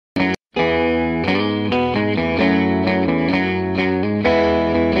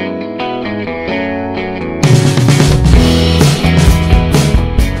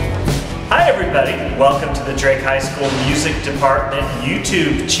Drake High School Music Department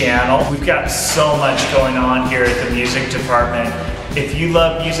YouTube channel. We've got so much going on here at the music department. If you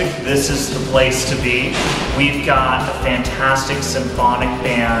love music, this is the place to be. We've got a fantastic symphonic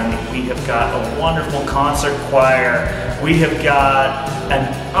band. We have got a wonderful concert choir. We have got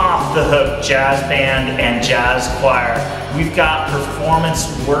an off-the-hook jazz band and jazz choir. We've got performance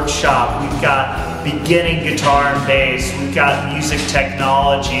workshop. We've got beginning guitar and bass. We've got music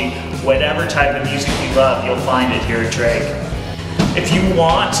technology. Whatever type of music you love, you'll find it here at Drake. If you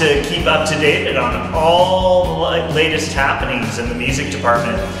want to keep up to date on all the latest happenings in the music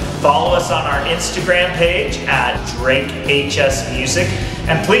department, follow us on our Instagram page at DrakeHSMusic,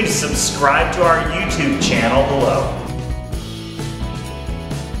 and please subscribe to our YouTube channel below.